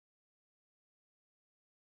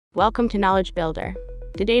Welcome to Knowledge Builder.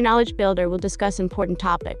 Today Knowledge Builder will discuss important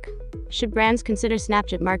topic. Should brands consider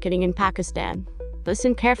Snapchat marketing in Pakistan?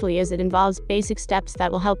 Listen carefully as it involves basic steps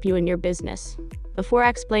that will help you in your business. Before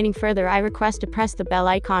explaining further, I request to press the bell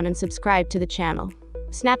icon and subscribe to the channel.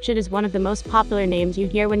 Snapchat is one of the most popular names you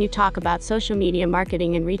hear when you talk about social media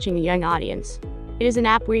marketing and reaching a young audience. It is an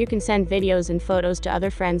app where you can send videos and photos to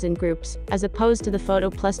other friends and groups, as opposed to the photo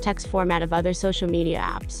plus text format of other social media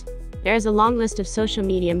apps. There is a long list of social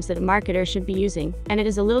mediums that a marketer should be using, and it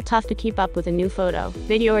is a little tough to keep up with a new photo,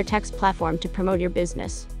 video or text platform to promote your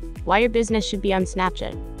business. Why your business should be on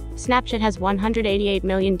Snapchat. Snapchat has 188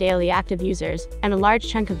 million daily active users, and a large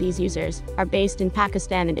chunk of these users are based in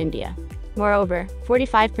Pakistan and India. Moreover,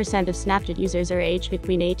 45% of Snapchat users are aged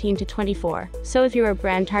between 18 to 24, so if you are a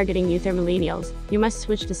brand targeting youth or millennials, you must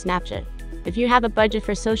switch to Snapchat. If you have a budget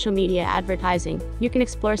for social media advertising, you can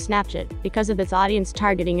explore Snapchat because of its audience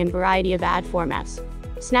targeting and variety of ad formats.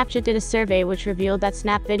 Snapchat did a survey which revealed that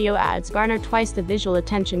Snap video ads garner twice the visual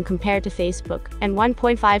attention compared to Facebook, and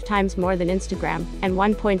 1.5 times more than Instagram, and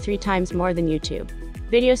 1.3 times more than YouTube.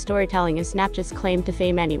 Video storytelling is Snapchat's claim to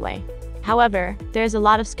fame anyway. However, there is a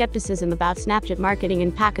lot of skepticism about Snapchat marketing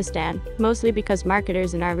in Pakistan, mostly because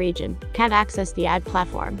marketers in our region can't access the ad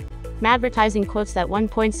platform. Advertising quotes that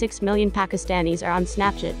 1.6 million Pakistanis are on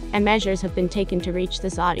Snapchat, and measures have been taken to reach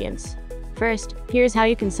this audience. First, here's how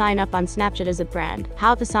you can sign up on Snapchat as a brand.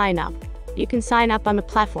 How to sign up. You can sign up on the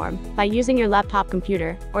platform by using your laptop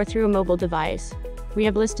computer or through a mobile device. We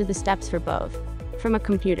have listed the steps for both. From a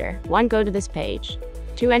computer, 1. Go to this page.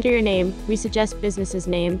 2. Enter your name. We suggest business's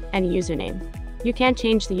name and username. You can't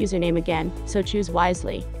change the username again, so choose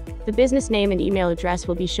wisely. The business name and email address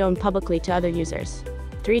will be shown publicly to other users.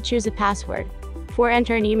 3. Choose a password. 4.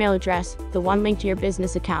 Enter an email address, the one linked to your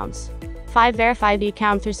business accounts. 5. Verify the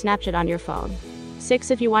account through Snapchat on your phone.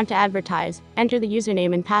 6. If you want to advertise, enter the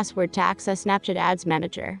username and password to access Snapchat Ads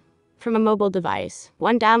Manager. From a mobile device,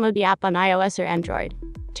 1. Download the app on iOS or Android.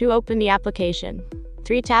 2. Open the application.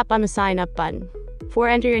 3. Tap on the sign up button. 4.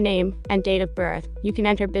 Enter your name and date of birth. You can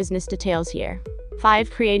enter business details here.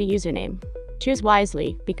 5. Create a username. Choose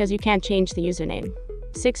wisely, because you can't change the username.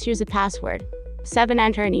 6. Use a password. 7.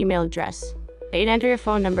 Enter an email address. 8. Enter your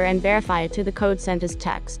phone number and verify it to the code sent as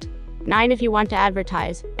text. 9. If you want to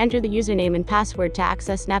advertise, enter the username and password to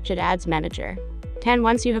access Snapchat Ads Manager. 10.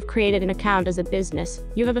 Once you have created an account as a business,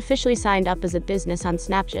 you have officially signed up as a business on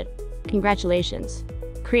Snapchat. Congratulations!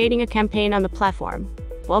 Creating a campaign on the platform.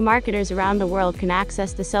 While marketers around the world can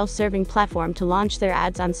access the self-serving platform to launch their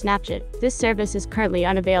ads on Snapchat, this service is currently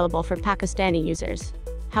unavailable for Pakistani users.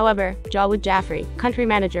 However, Jawad Jaffrey, country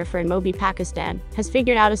manager for Mobi Pakistan, has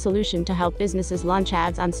figured out a solution to help businesses launch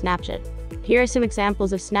ads on Snapchat. Here are some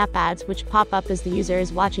examples of Snap ads which pop up as the user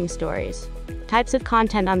is watching stories. Types of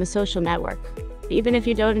content on the social network. Even if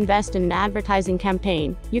you don't invest in an advertising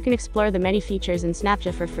campaign, you can explore the many features in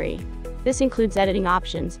Snapchat for free. This includes editing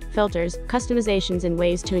options, filters, customizations, and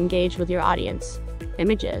ways to engage with your audience.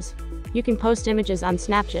 Images. You can post images on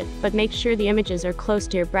Snapchat, but make sure the images are close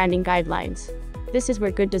to your branding guidelines. This is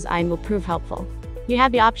where good design will prove helpful. You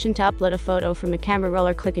have the option to upload a photo from the camera roll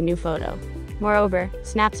or click a new photo. Moreover,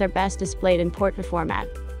 snaps are best displayed in portrait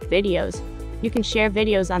format. Videos. You can share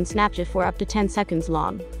videos on Snapchat for up to 10 seconds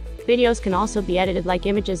long. Videos can also be edited like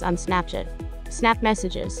images on Snapchat. Snap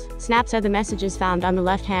messages. Snaps are the messages found on the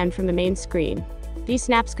left hand from the main screen. These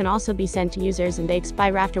snaps can also be sent to users and they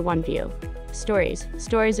expire after one view. Stories.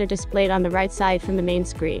 Stories are displayed on the right side from the main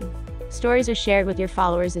screen. Stories are shared with your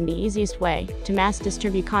followers in the easiest way to mass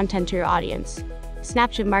distribute content to your audience.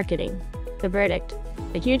 Snapchat marketing. The verdict.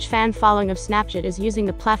 A huge fan following of Snapchat is using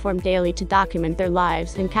the platform daily to document their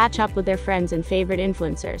lives and catch up with their friends and favorite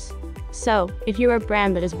influencers. So, if you are a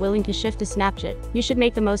brand that is willing to shift to Snapchat, you should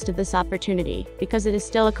make the most of this opportunity, because it is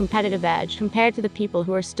still a competitive edge compared to the people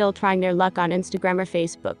who are still trying their luck on Instagram or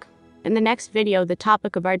Facebook. In the next video, the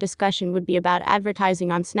topic of our discussion would be about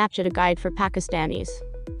advertising on Snapchat, a guide for Pakistanis.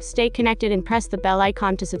 Stay connected and press the bell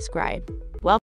icon to subscribe.